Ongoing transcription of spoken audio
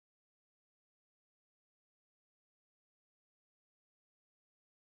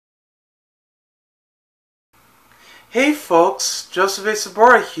Hey folks,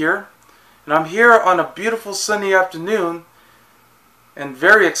 Sobora here, and I'm here on a beautiful Sunday afternoon and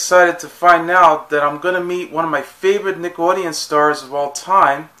very excited to find out that I'm going to meet one of my favorite Nickelodeon stars of all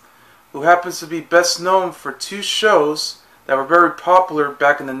time, who happens to be best known for two shows that were very popular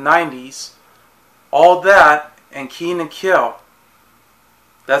back in the 90s, All That and Kenan Kel.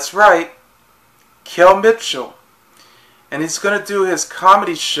 That's right, Kel Mitchell. And he's going to do his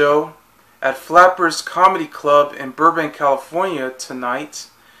comedy show at Flappers Comedy Club in Burbank, California tonight.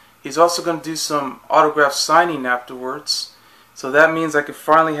 He's also going to do some autograph signing afterwards. So that means I could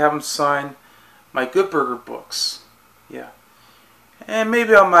finally have him sign my Good Burger books. Yeah. And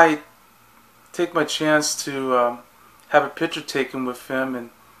maybe I might take my chance to have a picture taken with him and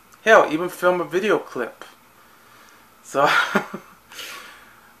hell, even film a video clip. So,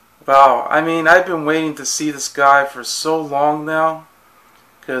 wow. I mean, I've been waiting to see this guy for so long now,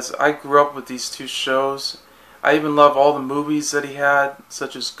 because I grew up with these two shows. I even love all the movies that he had,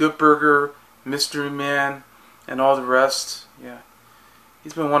 such as Good Burger, Mystery Man, and all the rest. Yeah,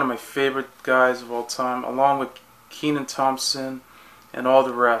 he's been one of my favorite guys of all time, along with Kenan Thompson and all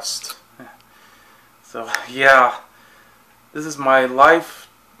the rest. So yeah, this is my life.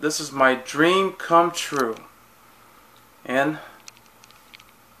 This is my dream come true. And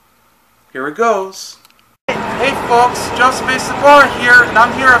here it goes. Hey folks, Sobora here, and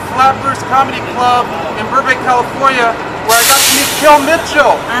I'm here at Flappers Comedy Club in Burbank, California, where I got to meet Kel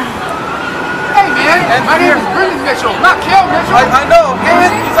Mitchell. Hey man, and my name is Brendan Mitchell, not Kel Mitchell. I know. And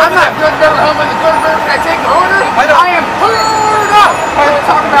I'm not good never home in the Good Burger. Can I take the order? I am poured up. What are you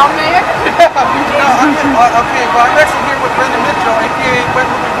talking about, man? Okay, well I'm actually here with Brendan Mitchell, aka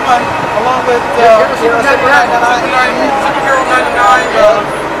WetMovie1, along with HeroSuper99,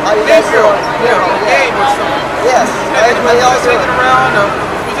 Gabriel, Gabe or something. Yes, I also taking around.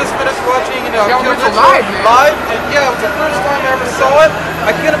 We just finished watching, Kel Mitchell live, and yeah, it was the first time I ever saw it.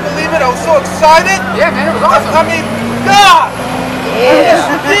 I couldn't believe it. I was so excited. Yeah, man, it was awesome. I mean, God. Yeah.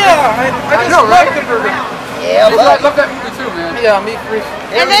 Yeah, I just know, right? love the burger. Yeah, I love that movie too, man. Yeah, me free.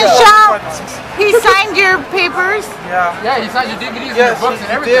 And then Sean, he signed your papers. Yeah. Yeah, he signed your DVDs and Yes, your books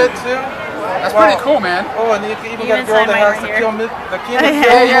and he everything. did too. That's pretty cool, man. Oh, and you even got a girl signed that mine has right the Kenan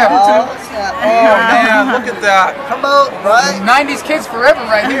Kel. Yeah, me too. Oh man, look at that. Come out, right? 90s kids forever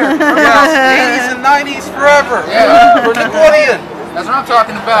right here. Yes, 80s and 90s forever. Yeah. For Nickelodeon. That's what I'm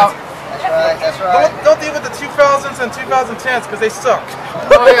talking about. That's right. Don't deal with the 2000s and 2010s because they suck.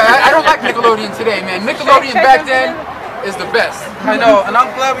 Oh yeah, I don't like Nickelodeon today, man. Nickelodeon back then is the best. I know, and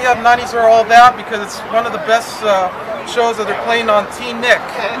I'm glad we have 90s or All That because it's one of the best shows that they're playing on Teen Nick.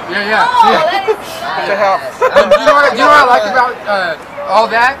 Yeah. To have. You know what I like about All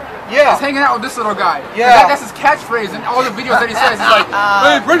That? Yeah. He's hanging out with this little guy. Yeah. That's his catchphrase in all the videos that he says. He's like,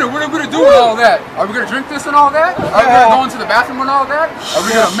 hey, Brendan, what are we going to do with all that? Are we going to drink this and all that? Are we going to go into the bathroom and all that? Are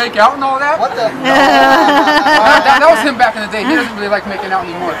we going to make out and all that? What the? That was him back in the day. He doesn't really like making out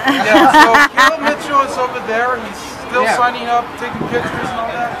anymore. Yeah, so Kel Mitchell is over there. He's still Yeah. signing up, taking pictures and all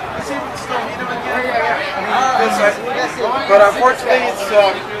that. You see if we can still meet him again? But unfortunately, it's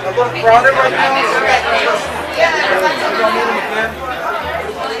a little crowded right now. So we don't meet him again.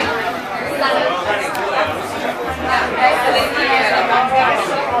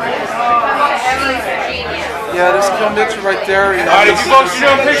 Yeah, this is Kel Mitchell right there. Alright, if you folks are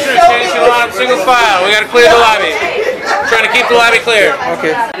doing pictures, stand in line, single file. We gotta clear the lobby. Trying to keep the lobby clear.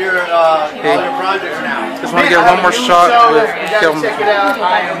 Okay. Your projects now. Just want to get one more shot with Kel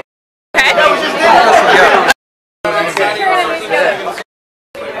Mitchell.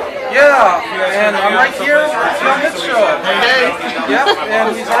 Yeah, and I'm right here with Kel Mitchell. Hey. Yep,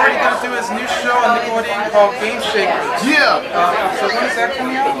 and he's already going to do his new show on Nickelodeon called Game Shakers. Yeah. So when is that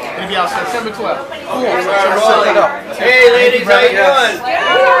coming out? It'll be out September 12th. Cool, so set that up. Hey ladies, how you doing?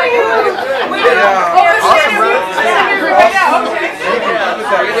 Yeah. Awesome, brother.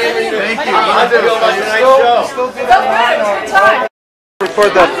 Thank you. How's it going? Nice show. Still do that.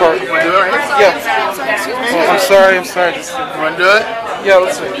 Record that part. Yeah. Oh, I'm sorry. You want to do it? Yeah,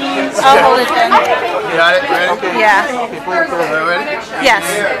 let's see. I'll hold it then. You got it? Ready? Okay. Yeah. Ready? Yes.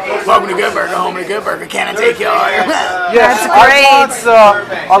 Welcome to Good Burger, home to Good Burger. Can I take you all here? Yes, That's great. I want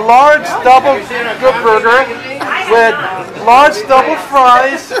a large double Good Burger with large double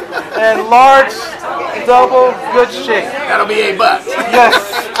fries and large double Good Shake. That'll be $8. Yes.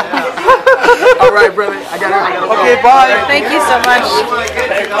 All right, brother. I got it. Okay, bye. Thank you so much.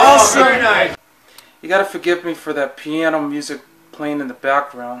 Awesome. You gotta forgive me for that piano music playing in the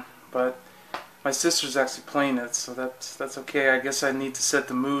background, but my sister's actually playing it, so that's okay. I guess I need to set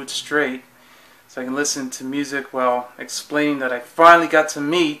the mood straight so I can listen to music while explaining that I finally got to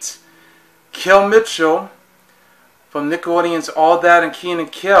meet Kel Mitchell from Nickelodeon's All That and Kenan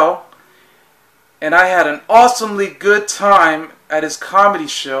Kel. And I had an awesomely good time at his comedy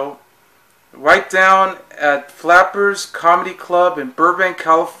show right down at Flappers Comedy Club in Burbank,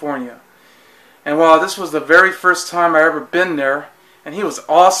 California. And while this was the very first time I ever been there, and he was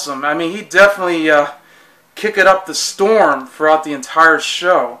awesome. I mean, he definitely kicked it up the storm throughout the entire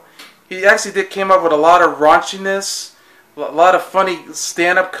show. He actually came up with a lot of raunchiness, a lot of funny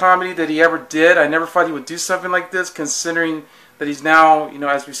stand-up comedy that he ever did. I never thought he would do something like this, considering that he's now, you know,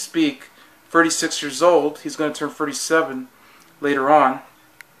 as we speak, 36 years old. He's going to turn 37 later on.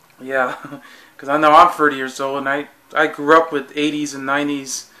 Yeah, because I know I'm 30 years old, and I grew up with 80s and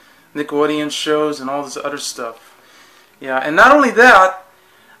 90s Nickelodeon shows and all this other stuff. Yeah, and not only that,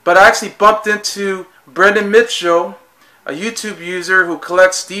 but I actually bumped into Brendan Mitchell, a YouTube user who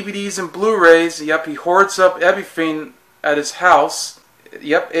collects DVDs and Blu-rays. Yep, he hoards up everything at his house.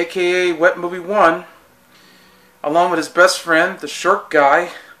 Yep, aka WetMovie1, along with his best friend, the short guy.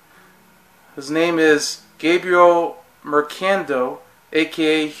 His name is Gabriel Mercado,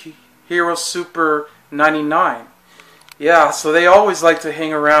 aka HeroSuper99. Yeah, so they always like to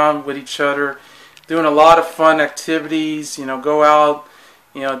hang around with each other, doing a lot of fun activities, you know, go out,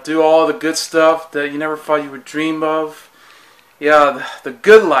 you know, do all the good stuff that you never thought you would dream of. Yeah, the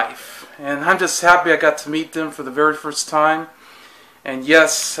good life. And I'm just happy I got to meet them for the very first time. And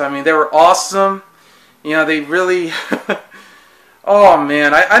yes, I mean, they were awesome. You know, they really... Oh,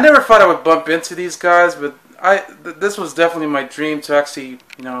 man, I never thought I would bump into these guys, but this was definitely my dream to actually,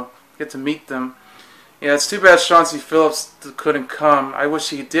 you know, get to meet them. Yeah, it's too bad Chauncey Phillips couldn't come. I wish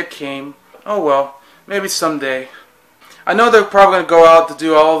he did came. Oh, well. Maybe someday. I know they're probably going to go out to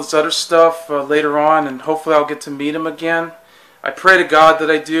do all this other stuff later on, and hopefully I'll get to meet them again. I pray to God that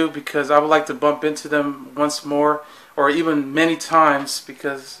I do, because I would like to bump into them once more, or even many times,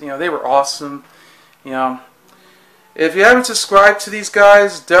 because, you know, they were awesome. You know, if you haven't subscribed to these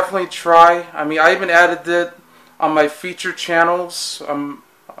guys, definitely try. I mean, I even added it on my feature channels, on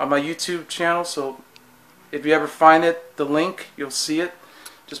my YouTube channel, so if you ever find it, the link, you'll see it.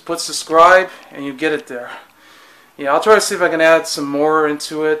 Just put subscribe and you get it there. Yeah, I'll try to see if I can add some more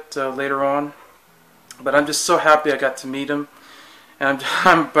into it later on. But I'm just so happy I got to meet him. And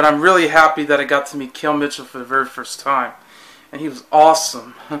but I'm really happy that I got to meet Kel Mitchell for the very first time. And he was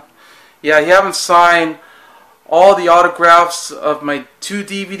awesome. Yeah, he haven't signed all the autographs of my 2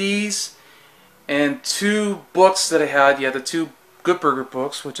 DVDs and 2 books that I had. Yeah, the 2 Good Burger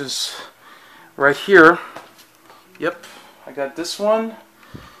books, which is right here. Yep, I got this one.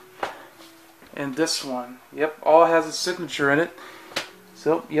 And this one. Yep, all has a signature in it.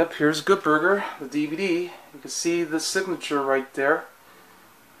 So, yep, here's Good Burger, the DVD. You can see the signature right there.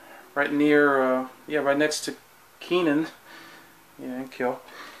 Right near, yeah, right next to Kenan. Yeah, and Kel.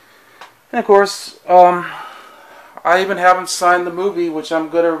 And of course, I even haven't signed the movie, which I'm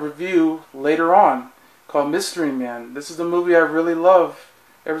going to review later on, called Mystery Man. This is the movie I really love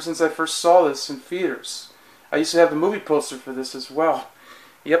ever since I first saw this in theaters. I used to have the movie poster for this as well.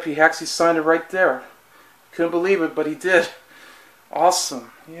 Yep, he actually signed it right there. Couldn't believe it, but he did. Awesome.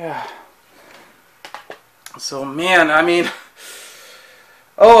 Yeah. So, man, I mean...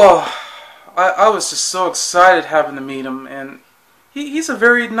 Oh, I was just so excited having to meet him. And he's a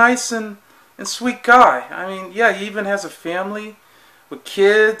very nice and sweet guy. I mean, yeah, he even has a family with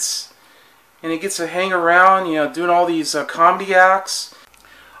kids. And he gets to hang around, you know, doing all these comedy acts.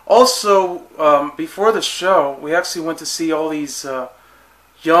 Also, before the show, we actually went to see all these...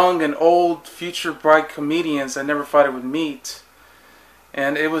 young and old future bright comedians I never thought I would meet.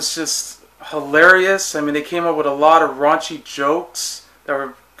 And it was just hilarious. I mean, they came up with a lot of raunchy jokes that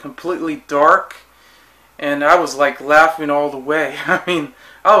were completely dark. And I was like laughing all the way. I mean,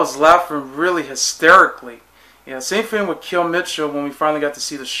 I was laughing really hysterically. Yeah, same thing with Kel Mitchell when we finally got to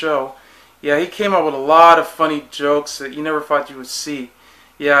see the show. Yeah, he came up with a lot of funny jokes that you never thought you would see.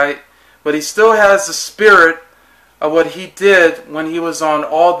 Yeah, but he still has the spirit of what he did when he was on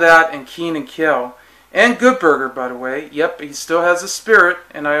All That and Kenan Kel. And Good Burger, by the way. Yep, he still has a spirit,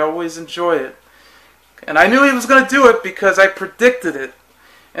 and I always enjoy it. And I knew he was going to do it because I predicted it.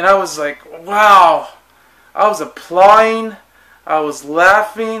 And I was like, wow. I was applauding, I was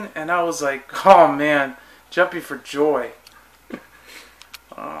laughing, and I was like, oh man, jumping for joy.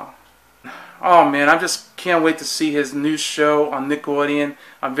 Oh man, I just can't wait to see his new show on Nickelodeon.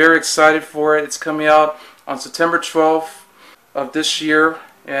 I'm very excited for it. It's coming out on September 12th of this year,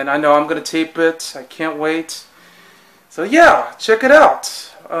 and I know I'm going to tape it. I can't wait. So yeah, check it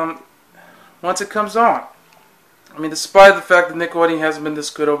out once it comes on. I mean, despite the fact that Nickelodeon hasn't been this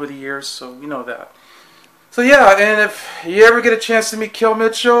good over the years, so you know that. So yeah, and if you ever get a chance to meet Kel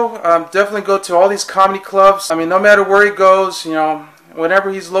Mitchell, definitely go to all these comedy clubs. I mean, no matter where he goes, you know,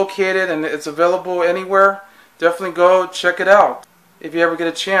 whenever he's located and it's available anywhere, definitely go check it out if you ever get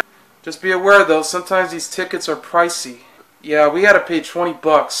a chance. Just be aware though, sometimes these tickets are pricey. Yeah, we had to pay 20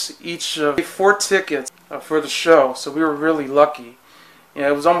 bucks each of 4 tickets for the show, so we were really lucky. Yeah,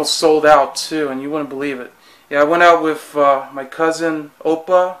 it was almost sold out too, and you wouldn't believe it. Yeah, I went out with my cousin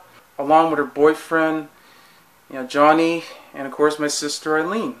Opa, along with her boyfriend, you know, Johnny, and of course my sister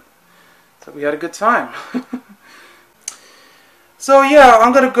Eileen. So we had a good time. So yeah,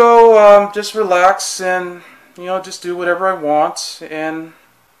 I'm gonna go just relax and, you know, just do whatever I want and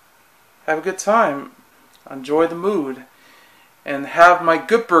have a good time. Enjoy the mood. And have my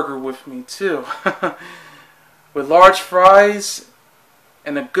good burger with me too. With large fries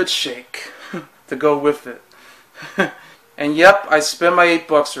and a good shake to go with it. And yep, I spent my 8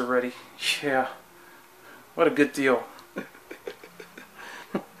 bucks already. Yeah. What a good deal.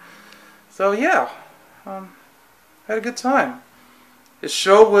 So yeah, had a good time. The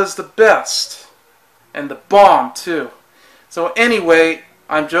show was the best. And the bomb too. So anyway,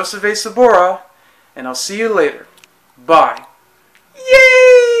 I'm Joseph A. Sobora, and I'll see you later. Bye.